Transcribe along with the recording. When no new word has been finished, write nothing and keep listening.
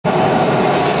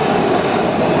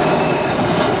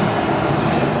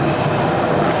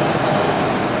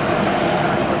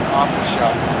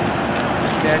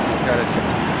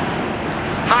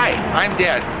I'm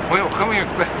dead. Wait, come here.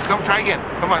 Come try again.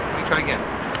 Come on, let me try again.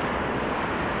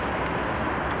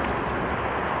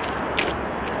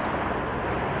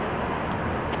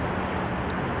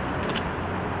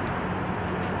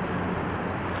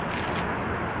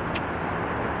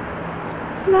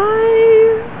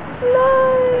 Live!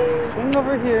 Swing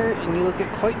over here and you look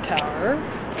at Coit Tower.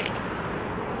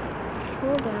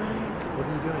 Hold on. What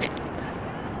are you doing?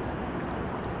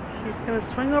 She's going to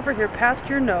swing over here past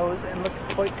your nose and look at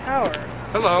Coit Tower.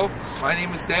 Hello, my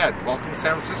name is Dad. Welcome to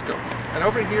San Francisco. And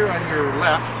over here on your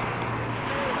left,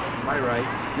 my right,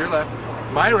 your left,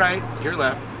 my right, your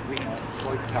left, we have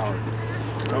Coit Tower.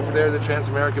 And over there, the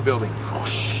Transamerica building.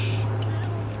 Whoosh.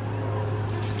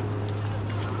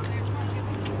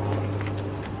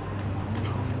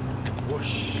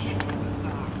 Whoosh.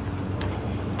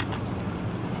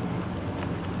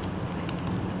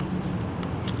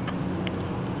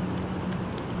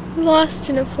 Lost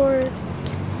in a forest.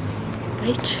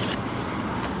 Right.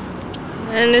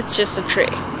 And it's just a tree.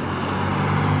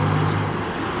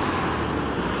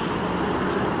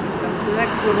 That's the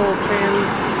next little tram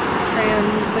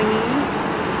thingy.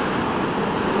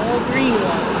 Small green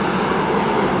one.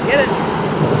 Get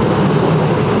it?